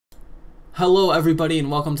Hello everybody and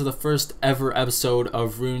welcome to the first ever episode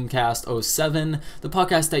of RuneCast 07, the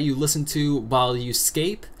podcast that you listen to while you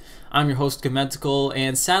scape. I'm your host Conventicle,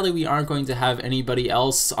 and sadly we aren't going to have anybody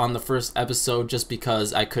else on the first episode just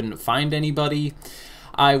because I couldn't find anybody.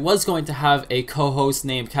 I was going to have a co-host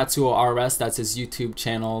named Katsuo RS, that's his YouTube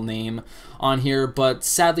channel name, on here, but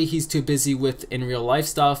sadly he's too busy with in real life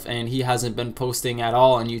stuff and he hasn't been posting at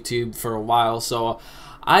all on YouTube for a while, so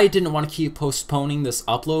I didn't want to keep postponing this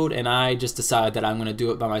upload, and I just decided that I'm going to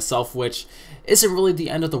do it by myself, which isn't really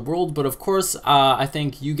the end of the world, but of course I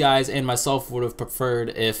think you guys and myself would have preferred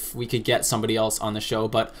if we could get somebody else on the show,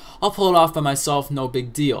 but I'll pull it off by myself, no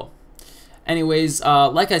big deal. Anyways,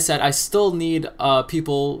 like I said, I still need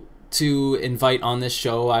people to invite on this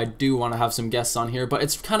show. I do want to have some guests on here, but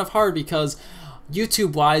it's kind of hard because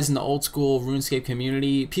YouTube-wise, in the old school RuneScape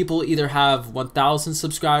community, people either have 1,000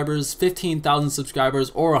 subscribers, 15,000 subscribers,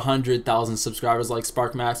 or 100,000 subscribers like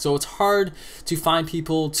SparkMax. So it's hard to find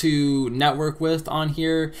people to network with on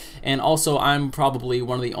here. And also, I'm probably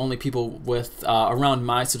one of the only people with around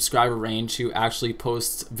my subscriber range who actually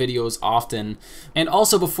posts videos often. And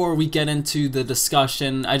also, before we get into the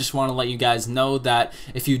discussion, I just want to let you guys know that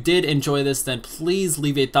if you did enjoy this, then please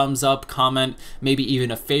leave a thumbs up, comment, maybe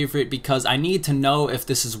even a favorite, because I need to know if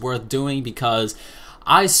this is worth doing, because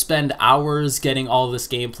I spend hours getting all this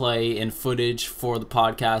gameplay and footage for the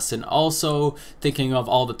podcast and also thinking of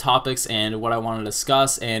all the topics and what I want to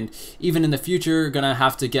discuss, and even in the future gonna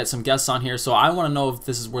have to get some guests on here, so I want to know if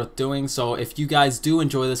this is worth doing. So if you guys do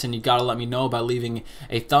enjoy this, and you gotta let me know by leaving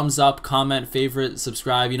a thumbs up, comment, favorite,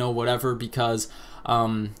 subscribe, you know, whatever, because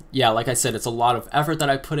yeah, like I said, it's a lot of effort that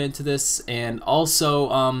I put into this, and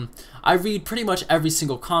also I read pretty much every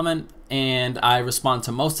single comment and I respond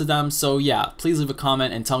to most of them, so yeah, please leave a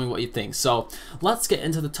comment and tell me what you think. So let's get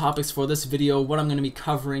into the topics for this video. What I'm going to be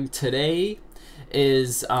covering today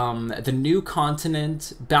is the new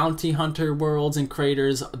continent, bounty hunter worlds and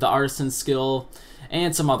craters, the Artisan skill,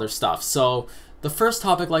 and some other stuff. So the first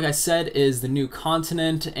topic, like I said, is the new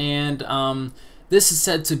continent, and this is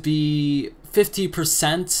said to be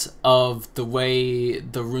 50% of the way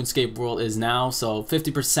the RuneScape world is now, so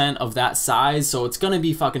 50% of that size, so it's gonna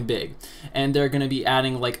be fucking big. And they're gonna be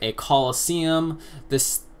adding like a coliseum,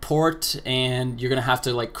 this port, and you're gonna have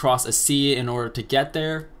to like cross a sea in order to get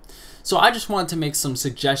there. So I just wanted to make some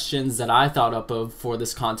suggestions that I thought up of for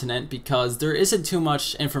this continent, because there isn't too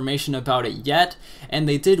much information about it yet, and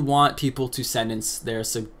they did want people to send in their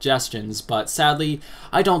suggestions, but sadly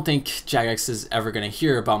I don't think jagex is ever going to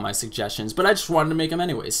hear about my suggestions, but I just wanted to make them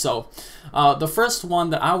anyways. So the first one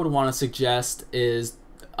that I would want to suggest is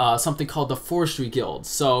something called the Forestry Guild.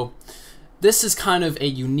 So this is kind of a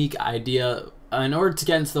unique idea. In order to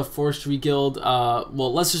get into the Forestry Guild,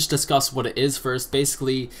 well, let's just discuss what it is first.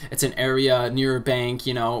 Basically, it's an area near a bank,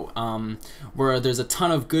 you know, where there's a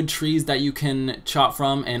ton of good trees that you can chop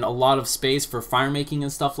from and a lot of space for fire making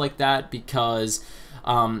and stuff like that, because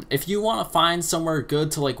if you want to find somewhere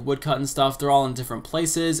good to like woodcut and stuff, they're all in different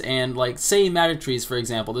places, and like say magic trees, for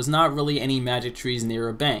example, there's not really any magic trees near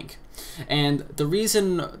a bank. And the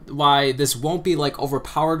reason why this won't be like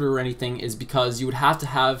overpowered or anything is because you would have to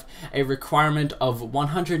have a requirement of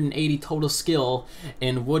 180 total skill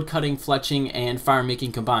in woodcutting, fletching, and fire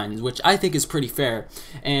making combined, which I think is pretty fair.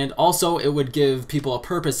 And also it would give people a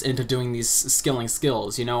purpose into doing these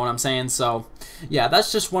skills, you know what I'm saying? So yeah,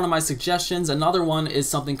 that's just one of my suggestions. Another one is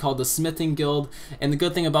something called the Smithing Guild, and the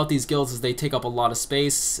good thing about these guilds is they take up a lot of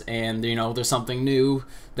space, and you know, there's something new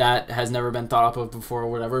that has never been thought up of before or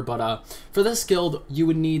whatever. But for this guild, you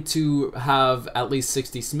would need to have at least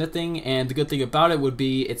 60 smithing, and the good thing about it would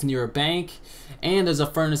be it's near a bank, and there's a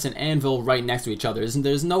furnace and anvil right next to each other.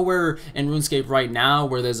 There's nowhere in RuneScape right now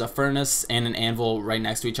where there's a furnace and an anvil right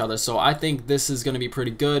next to each other, so I think this is going to be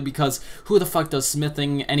pretty good, because who the fuck does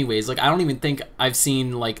smithing anyways? Like, I don't even think I've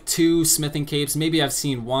seen like 2 smithing capes, maybe I've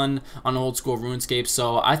seen 1 on old school RuneScape,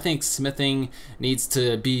 so I think smithing needs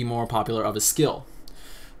to be more popular of a skill.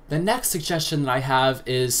 The next suggestion that I have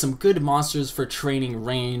is some good monsters for training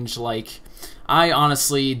range. Like, I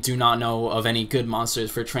honestly do not know of any good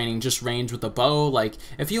monsters for training just range with a bow. Like,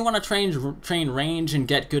 if you want to train range and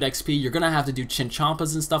get good XP, you're gonna have to do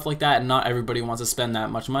chinchampas and stuff like that, and not everybody wants to spend that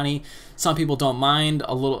much money. Some people don't mind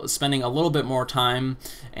spending a little bit more time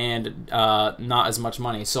and not as much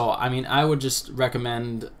money. So I mean, I would just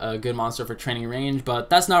recommend a good monster for training range, but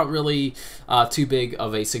that's not really too big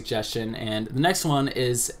of a suggestion. And the next one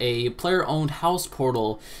is a player-owned house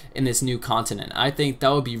portal in this new continent. I think that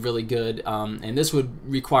would be really good, and this would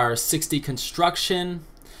require 60 construction.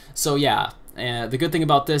 So yeah, the good thing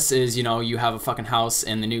about this is, you know, you have a fucking house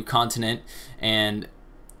in the new continent, and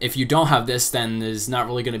if you don't have this, then there's not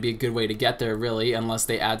really going to be a good way to get there, really, unless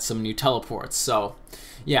they add some new teleports. So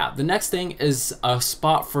yeah, the next thing is a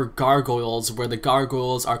spot for gargoyles where the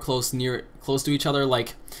gargoyles are close to each other.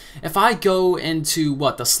 Like, if I go into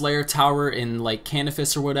the Slayer Tower in like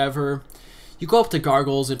Canifis or whatever, you go up to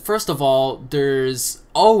gargoyles, and first of all, there's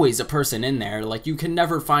always a person in there. Like, you can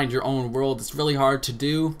never find your own world. It's really hard to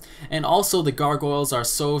do. And also, the gargoyles are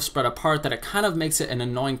so spread apart that it kind of makes it an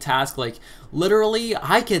annoying task. Like, literally,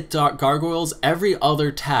 I get gargoyles every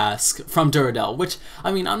other task from Duradel, which,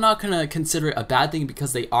 I mean, I'm not going to consider it a bad thing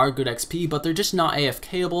because they are good XP, but they're just not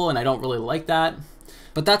AFKable, and I don't really like that.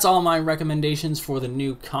 But that's all my recommendations for the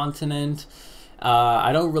new continent.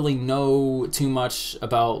 I don't really know too much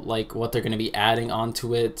about like what they're going to be adding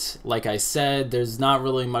onto it. Like I said, there's not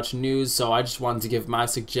really much news, so I just wanted to give my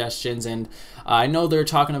suggestions. And I know they're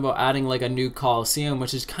talking about adding like a new Coliseum,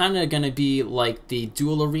 which is kind of going to be like the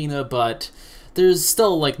duel arena, but there's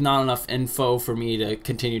still like not enough info for me to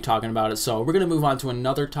continue talking about it. So we're going to move on to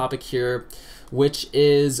another topic here, which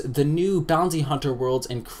is the new bounty hunter worlds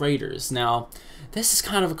and craters. Now, this is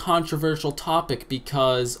kind of a controversial topic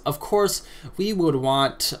because, of course, we would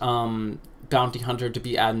want Bounty Hunter to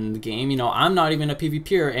be added in the game. You know, I'm not even a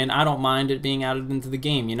PvPer, and I don't mind it being added into the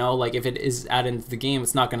game. You know, like, if it is added into the game,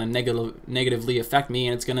 it's not going to negatively affect me,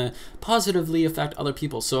 and it's going to positively affect other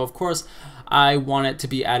people. So, of course, I want it to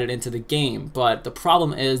be added into the game. But the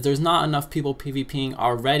problem is there's not enough people PvPing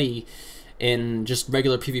already in just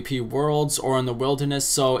regular PvP worlds or in the wilderness.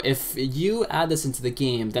 So if you add this into the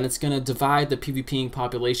game, then it's going to divide the PvPing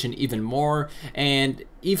population even more. And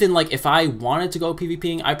even like if I wanted to go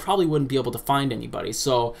PvPing, I probably wouldn't be able to find anybody.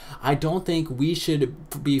 So I don't think we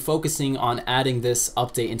should be focusing on adding this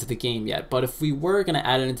update into the game yet. But if we were going to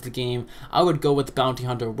add it into the game, I would go with the Bounty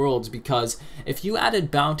Hunter worlds, because if you added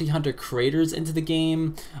Bounty Hunter craters into the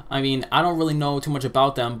game, I mean, I don't really know too much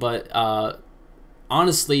about them, but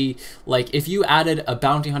honestly, like, if you added a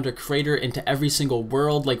bounty hunter crater into every single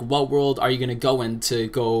world, like, what world are you going to go in to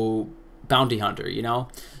go bounty hunter, you know?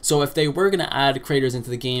 So if they were going to add craters into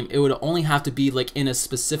the game, it would only have to be like in a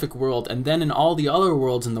specific world, and then in all the other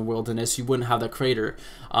worlds in the wilderness you wouldn't have that crater.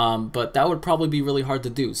 But that would probably be really hard to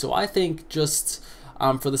do. So I think just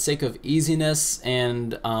for the sake of easiness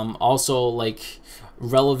and also like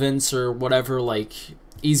relevance or whatever, like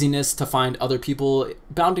easiness to find other people,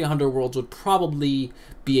 bounty hunter worlds would probably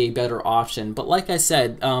be a better option. But like I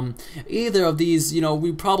said, either of these, you know,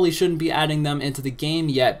 we probably shouldn't be adding them into the game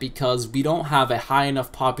yet, because we don't have a high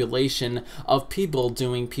enough population of people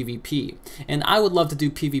doing PvP. And I would love to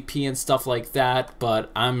do PvP and stuff like that,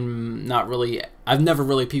 but I've never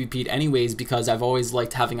really PvP'd anyways, because I've always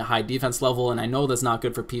liked having a high defense level, and I know that's not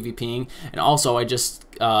good for PvPing, and also I just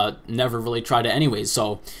never really tried it anyways.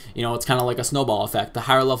 So, you know, it's kind of like a snowball effect. The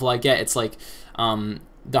higher level I get, it's like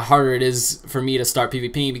the harder it is for me to start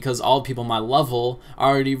PvPing, because all the people my level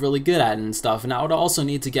are already really good at it and stuff. And I would also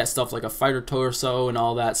need to get stuff like a fighter torso and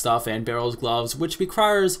all that stuff, and barrels gloves, which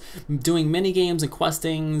requires doing mini games and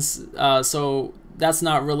questings. So that's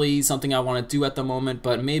not really something I want to do at the moment,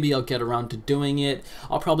 but maybe I'll get around to doing it.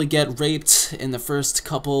 I'll probably get raped in the first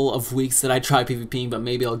couple of weeks that I try PvPing, but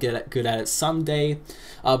maybe I'll get good at it someday.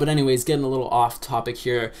 But anyways, getting a little off topic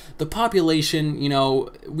here. The population, you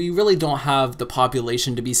know, we really don't have the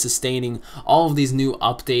population to be sustaining all of these new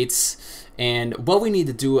updates. And what we need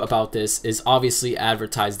to do about this is obviously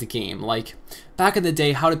advertise the game. Like, back in the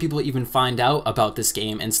day, how did people even find out about this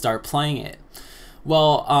game and start playing it?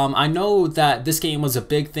 Well, I know that this game was a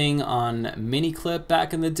big thing on Miniclip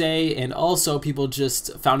back in the day, and also people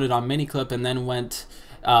just found it on Miniclip and then went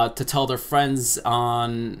to tell their friends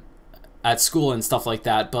at school and stuff like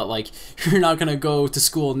that. But like, you're not gonna go to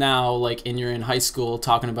school now, like, and you're in high school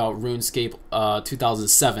talking about RuneScape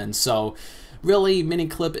 2007. So really,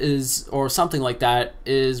 Miniclip is, or something like that,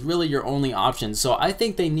 is really your only option. So I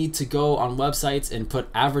think they need to go on websites and put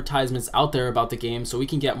advertisements out there about the game so we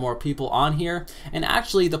can get more people on here. And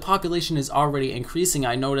actually, the population is already increasing.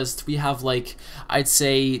 I noticed we have, like, I'd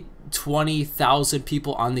say 20,000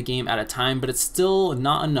 people on the game at a time, but it's still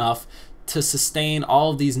not enough to sustain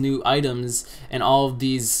all of these new items and all of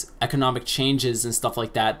these economic changes and stuff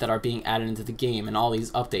like that that are being added into the game, and all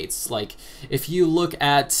these updates. Like, if you look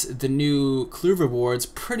at the new clue rewards,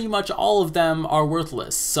 pretty much all of them are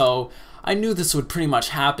worthless. So I knew this would pretty much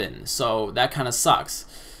happen, so that kind of sucks.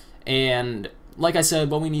 And like I said,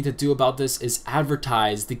 what we need to do about this is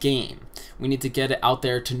advertise the game. we need to get it out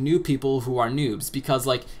there to new people who are noobs, because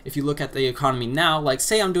like if you look at the economy now, like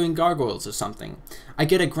say I'm doing gargoyles or something, I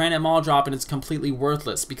get a granite mall drop and it's completely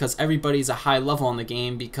worthless because everybody's a high level in the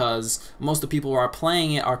game, because most of the people who are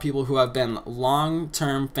playing it are people who have been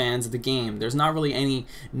long-term fans of the game. There's not really any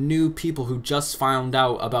new people who just found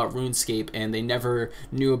out about RuneScape and they never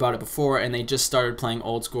knew about it before and they just started playing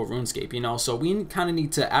old school RuneScape, you know? So we kind of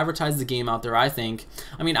need to advertise the game out there, I think.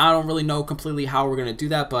 I mean, I don't really know completely how we're going to do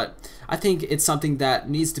that, but I think it's something that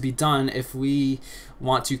needs to be done if we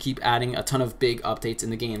want to keep adding a ton of big updates in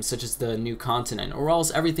the game, such as the new continent, or else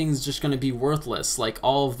everything's just going to be worthless. Like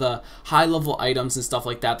all of the high level items and stuff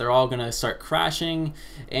like that, they're all going to start crashing,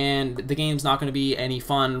 and the game's not going to be any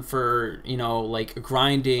fun for, you know, like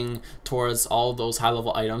grinding towards all those high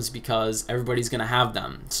level items because everybody's going to have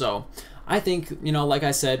them. So I think, you know, like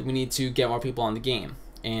I said, we need to get more people on the game.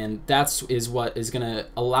 And that's what is going to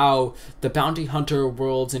allow the bounty hunter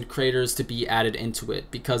worlds and creators to be added into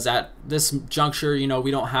it, because at this juncture, you know,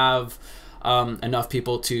 we don't have enough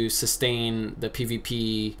people to sustain the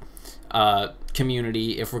PvP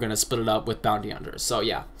community if we're going to split it up with bounty hunters. So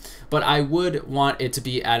yeah, but I would want it to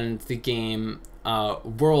be added into the game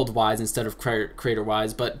world-wise instead of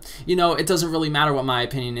creator-wise. But you know, it doesn't really matter what my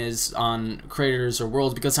opinion is on creators or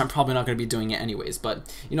worlds because I'm probably not going to be doing it anyways.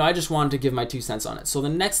 But you know, I just wanted to give my 2 cents on it. So the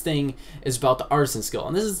next thing is about the artisan skill,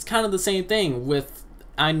 and this is kind of the same thing with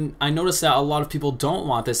I noticed that a lot of people don't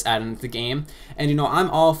want this added into the game, and you know, I'm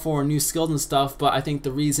all for new skills and stuff, but I think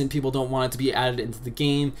the reason people don't want it to be added into the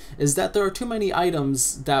game is that there are too many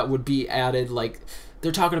items that would be added. Like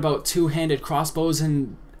they're talking about two-handed crossbows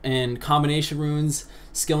and combination runes,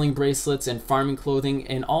 skilling bracelets, and farming clothing,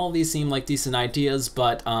 and all of these seem like decent ideas,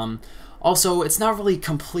 but also it's not really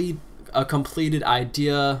a completed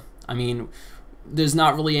idea. I mean, there's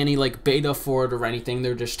not really any like beta for it or anything,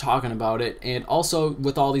 they're just talking about it. And also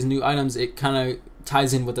with all these new items, it kind of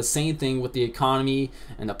ties in with the same thing with the economy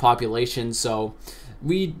and the population. So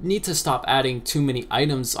we need to stop adding too many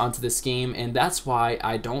items onto this game, and that's why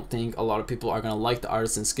I don't think a lot of people are going to like the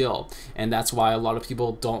artisan skill, and that's why a lot of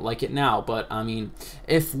people don't like it now. But I mean,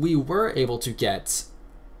 if we were able to get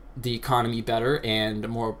the economy better and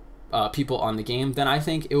more people on the game, then I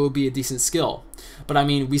think it would be a decent skill. But I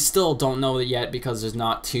mean, we still don't know it yet because there's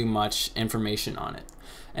not too much information on it.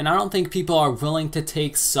 And I don't think people are willing to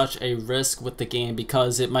take such a risk with the game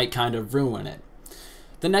because it might kind of ruin it.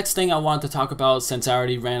 The next thing I wanted to talk about, since I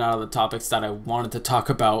already ran out of the topics that I wanted to talk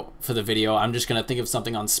about for the video, I'm just going to think of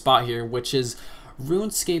something on the spot here, which is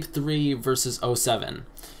RuneScape 3 versus 07.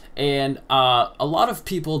 And a lot of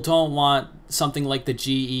people don't want something like the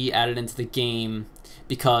GE added into the game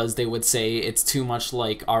because they would say it's too much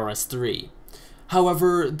like RS3.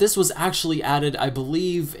 However, this was actually added, I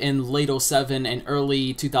believe, in late 07 and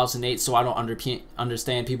early 2008, so I don't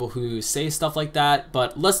understand people who say stuff like that.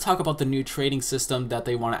 But let's talk about the new trading system that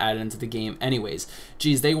they want to add into the game anyways.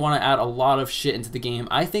 Geez, they want to add a lot of shit into the game.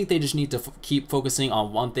 I think they just need to keep focusing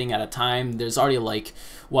on one thing at a time. There's already like,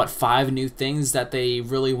 what, 5 new things that they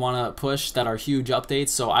really want to push that are huge updates,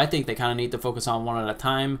 so I think they kind of need to focus on one at a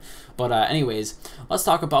time. But anyways, let's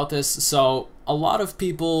talk about this. So a lot of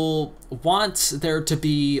people want there to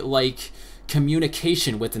be like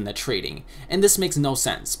communication within the trading, and this makes no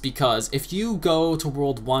sense because if you go to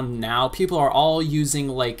World 1 now, people are all using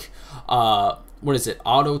like what is it,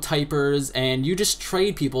 auto typers, and you just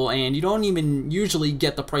trade people and you don't even usually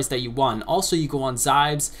get the price that you want. Also, you go on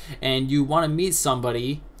Zybes and you want to meet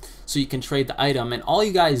somebody so you can trade the item, and all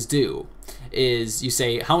you guys do is you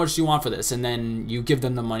say, how much do you want for this, and then you give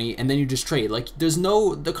them the money and then you just trade. Like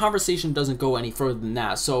the conversation doesn't go any further than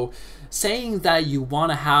that. So saying that you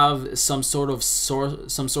want to have some sort of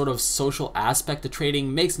social aspect to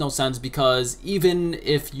trading makes no sense, because even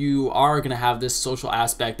if you are going to have this social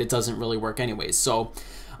aspect, it doesn't really work anyways. So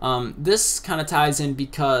this kind of ties in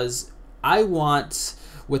because I want,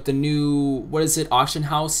 with the new, what is it, auction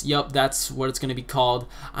house? Yep, that's what it's going to be called.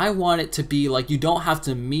 I want it to be like you don't have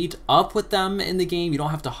to meet up with them in the game. You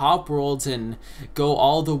don't have to hop worlds and go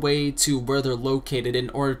all the way to where they're located in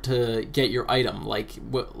order to get your item, like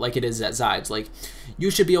it is at Zybes. Like, you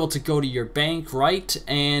should be able to go to your bank, right?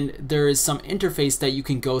 And there is some interface that you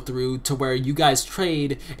can go through to where you guys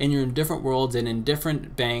trade and you're in different worlds and in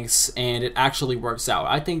different banks, and it actually works out.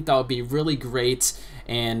 I think that would be really great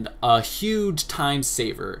and a huge time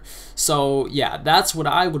saver. So yeah, that's what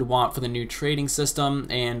I would want for the new trading system.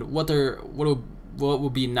 And what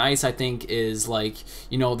would be nice, I think, is like,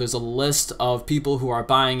 you know, there's a list of people who are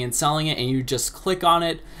buying and selling it, and you just click on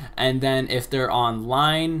it, and then if they're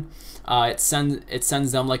online, it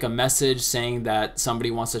sends them like a message saying that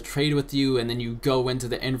somebody wants to trade with you, and then you go into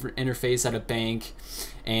the interface at a bank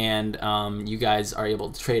and you guys are able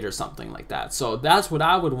to trade or something like that. So that's what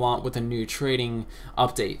I would want with a new trading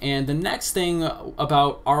update. And the next thing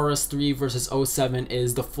about RS3 versus 07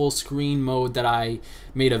 is the full screen mode that I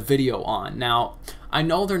made a video on. Now, I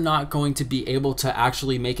know they're not going to be able to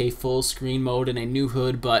actually make a full screen mode in a new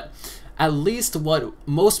hood, but at least what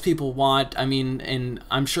most people want, I mean, and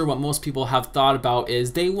I'm sure what most people have thought about,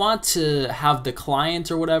 is they want to have the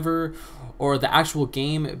client or whatever, or the actual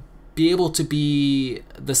game, be able to be,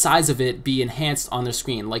 the size of it be enhanced on their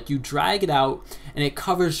screen. Like, you drag it out and it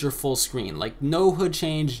covers your full screen. Like, no hood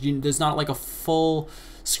change, there's not like a full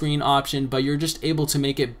screen option, but you're just able to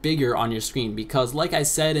make it bigger on your screen. Because like I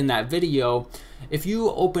said in that video, if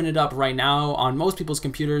you open it up right now on most people's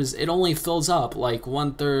computers, it only fills up like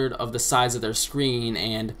 1/3 of the size of their screen.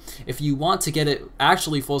 And if you want to get it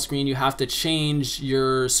actually full screen, you have to change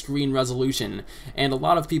your screen resolution. And a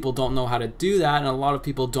lot of people don't know how to do that, and a lot of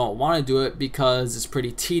people don't want to do it because it's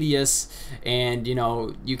pretty tedious, and you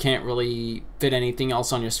know, you can't really fit anything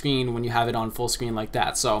else on your screen when you have it on full screen like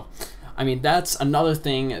that. So I mean, that's another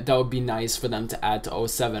thing that would be nice for them to add to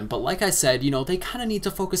 07. But like I said, you know, they kind of need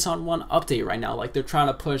to focus on one update right now. Like, they're trying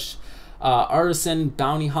to push Artisan,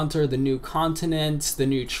 Bounty Hunter, the new continent, the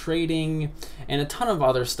new trading, and a ton of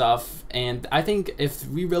other stuff. And I think if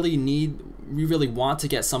we really want to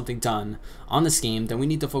get something done on this game, then we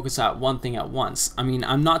need to focus on one thing at once. I mean,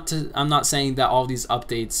 I'm not saying that all these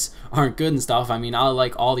updates aren't good and stuff. I mean, I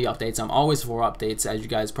like all the updates. I'm always for updates, as you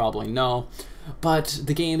guys probably know. But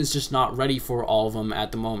the game is just not ready for all of them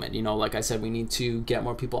at the moment. You know, like I said, we need to get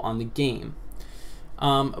more people on the game.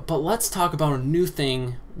 But let's talk about a new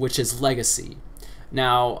thing, which is legacy.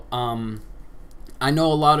 Now, I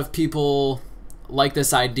know a lot of people like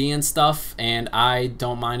this idea and stuff, and I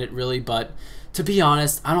don't mind it really, but to be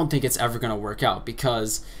honest, I don't think it's ever going to work out,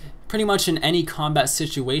 because pretty much in any combat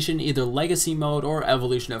situation, either legacy mode or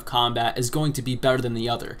evolution of combat is going to be better than the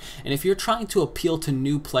other. And if you're trying to appeal to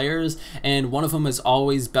new players and one of them is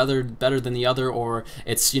always better than the other, or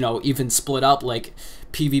it's, you know, even split up, like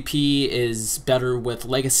PvP is better with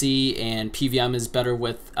legacy and PvM is better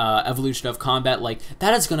with evolution of combat, like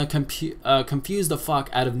that is going to confuse the fuck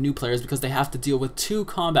out of new players, because they have to deal with two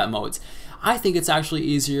combat modes. I think it's actually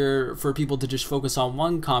easier for people to just focus on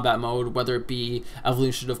one combat mode, whether it be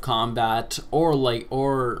evolution of combat or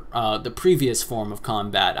the previous form of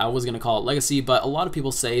combat. I was going to call it legacy, but a lot of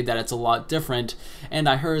people say that it's a lot different, and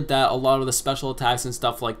I heard that a lot of the special attacks and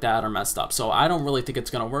stuff like that are messed up. So I don't really think it's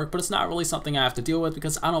going to work, but it's not really something I have to deal with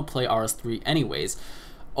because I don't play RS3 anyways.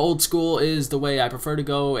 Old school is the way I prefer to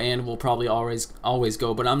go, and will probably always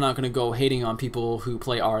go, but I'm not going to go hating on people who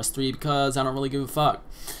play RS3 because I don't really give a fuck.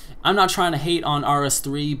 I'm not trying to hate on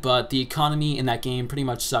RS3, but the economy in that game pretty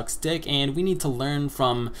much sucks dick, and we need to learn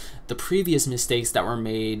from the previous mistakes that were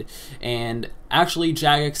made. And actually,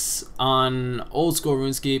 jagex on old school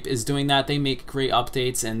RuneScape is doing that. They make great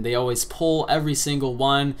updates, and they always pull every single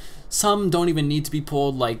one. Some don't even need to be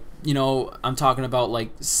pulled, like, you know, I'm talking about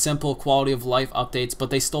like simple quality of life updates,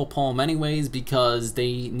 but they still pull them anyways because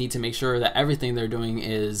they need to make sure that everything they're doing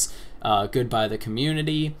is good by the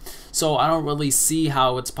community. So I don't really see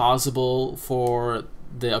how it's possible for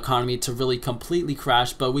the economy to really completely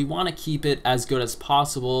crash, but we want to keep it as good as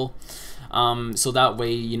possible. So that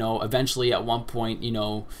way, you know, eventually at one point, you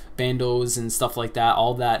know, bandos and stuff like that,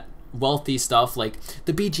 all that wealthy stuff, like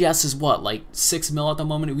the BGS is what, like 6 mil at the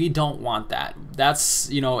moment. We don't want that. That's,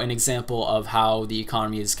 you know, an example of how the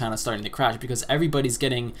economy is kind of starting to crash, because everybody's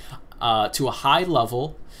getting to a high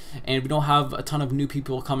level, and we don't have a ton of new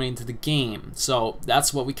people coming into the game. So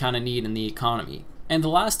that's what we kind of need in the economy. And the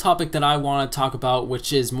last topic that I want to talk about,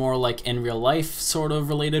 which is more like in real life sort of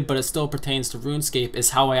related, but it still pertains to RuneScape,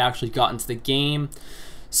 is how I actually got into the game.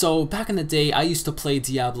 So back in the day, I used to play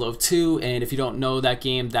Diablo 2, and if you don't know that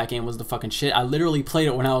game was the fucking shit. I literally played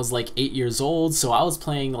it when I was like 8 years old, so I was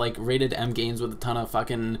playing like rated M games with a ton of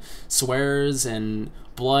fucking swears and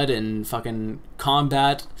blood and fucking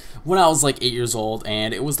combat when I was like 8 years old,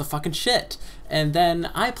 and it was the fucking shit. And then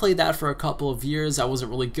I played that for a couple of years. I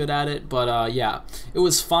wasn't really good at it, but yeah, it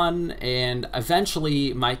was fun. And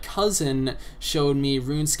eventually my cousin showed me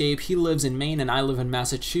RuneScape. He lives in Maine and I live in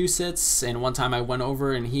Massachusetts, and one time I went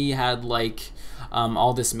over and he had like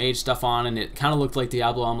all this mage stuff on, and it kind of looked like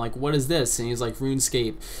Diablo. I'm like, what is this? And he's like,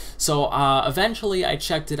 RuneScape. So eventually I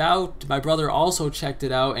checked it out. My brother also checked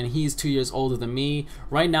it out, and he's 2 years older than me.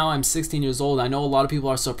 Right now I'm 16 years old. I know a lot of people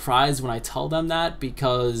are surprised when I tell them that,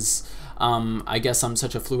 because I guess I'm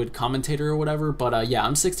such a fluid commentator or whatever, but yeah,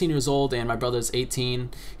 I'm 16 years old and my brother's 18.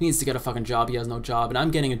 He needs to get a fucking job. He has no job, and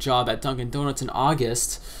I'm getting a job at Dunkin' Donuts in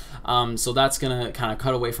August. So that's gonna kind of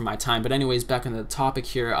cut away from my time. But anyways, back on the topic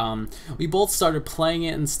here, we both started playing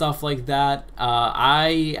it and stuff like that.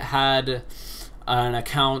 I had an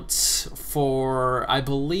account for, I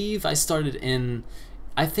believe I started in,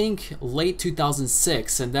 I think, late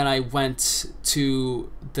 2006, and then I went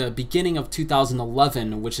to the beginning of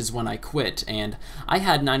 2011, which is when I quit, and I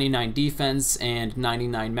had 99 defense and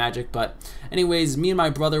 99 magic. But anyways, me and my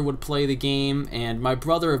brother would play the game, and my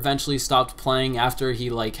brother eventually stopped playing after he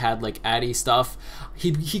had addy stuff.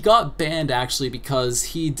 He got banned actually because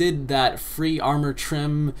he did that free armor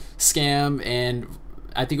trim scam, and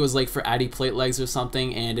I think it was like for addy plate legs or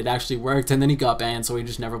something, and it actually worked, and then he got banned, so he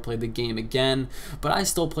just never played the game again. But I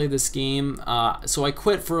still play this game, so I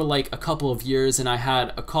quit for like a couple of years, and I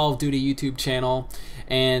had a Call of Duty YouTube channel,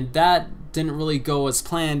 and that didn't really go as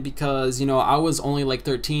planned because, you know, I was only like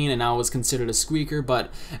 13 and I was considered a squeaker,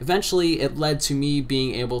 but eventually it led to me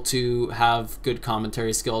being able to have good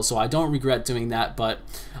commentary skills, so I don't regret doing that. But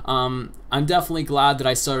I'm definitely glad that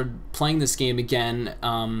I started playing this game again.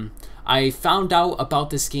 I found out about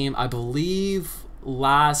this game, I believe,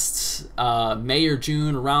 last May or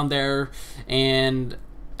June, around there, and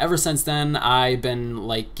ever since then I've been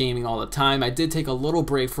like gaming all the time. I did take a little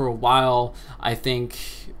break for a while, I think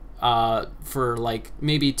for like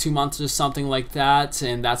maybe 2 months or something like that,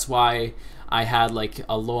 and that's why I had like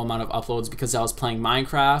a low amount of uploads, because I was playing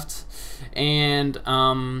Minecraft. And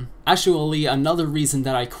actually another reason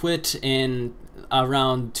that I quit in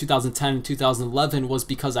around 2010 and 2011 was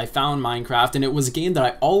because I found Minecraft, and it was a game that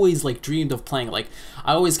I always like dreamed of playing. Like,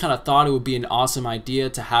 I always kind of thought it would be an awesome idea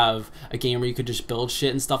to have a game where you could just build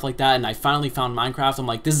shit and stuff like that, and I finally found Minecraft. I'm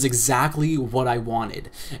like, this is exactly what I wanted,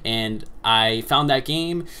 and I found that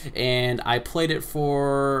game and I played it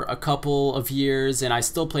for a couple of years, and I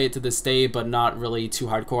still play it to this day, but not really too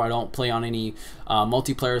hardcore. I don't play on any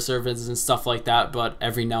multiplayer servers and stuff like that, but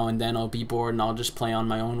every now and then I'll be bored and I'll just play on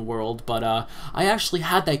my own world. But I actually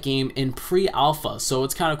had that game in pre-alpha, so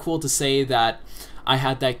it's kind of cool to say that I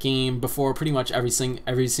had that game before pretty much every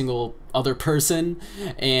single other person,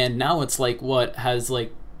 and now it's like, what, has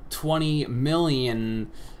like 20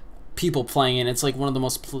 million people playing it. It's like one of the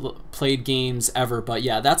most played games ever. But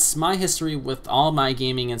yeah, that's my history with all my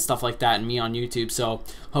gaming and stuff like that, and me on YouTube. So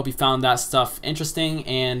hope you found that stuff interesting.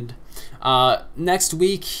 And next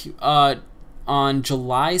week, on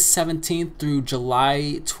July 17th through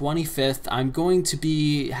July 25th, I'm going to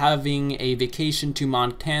be having a vacation to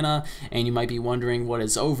Montana, and you might be wondering what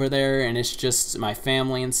is over there, and it's just my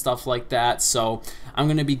family and stuff like that. So I'm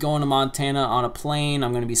going to be going to Montana on a plane.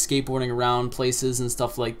 I'm going to be skateboarding around places and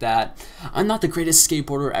stuff like that. I'm not the greatest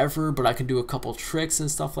skateboarder ever, but I can do a couple tricks and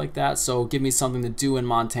stuff like that, so give me something to do in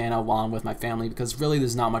Montana while I'm with my family, because really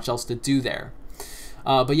there's not much else to do there.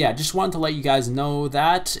 But yeah, just wanted to let you guys know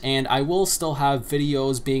that, and I will still have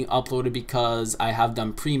videos being uploaded because I have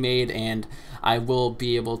them pre-made, and I will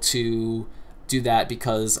be able to do that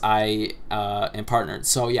because I am partnered.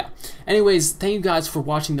 So yeah, anyways, thank you guys for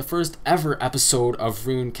watching the first ever episode of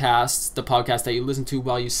RuneCast, the podcast that you listen to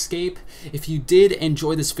while you escape. If you did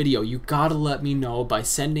enjoy this video, you gotta let me know by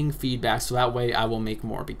sending feedback, so that way I will make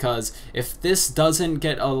more, because if this doesn't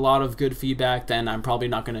get a lot of good feedback, then I'm probably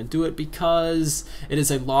not gonna do it, because it is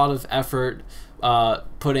a lot of effort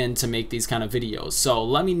put in to make these kind of videos. So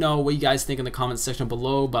let me know what you guys think in the comment section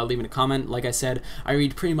below by leaving a comment. Like I said, I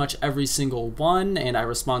read pretty much every single one, and I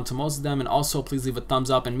respond to most of them. And also, please leave a thumbs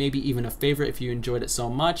up and maybe even a favorite if you enjoyed it so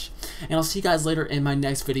much. And I'll see you guys later in my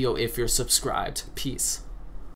next video if you're subscribed. Peace.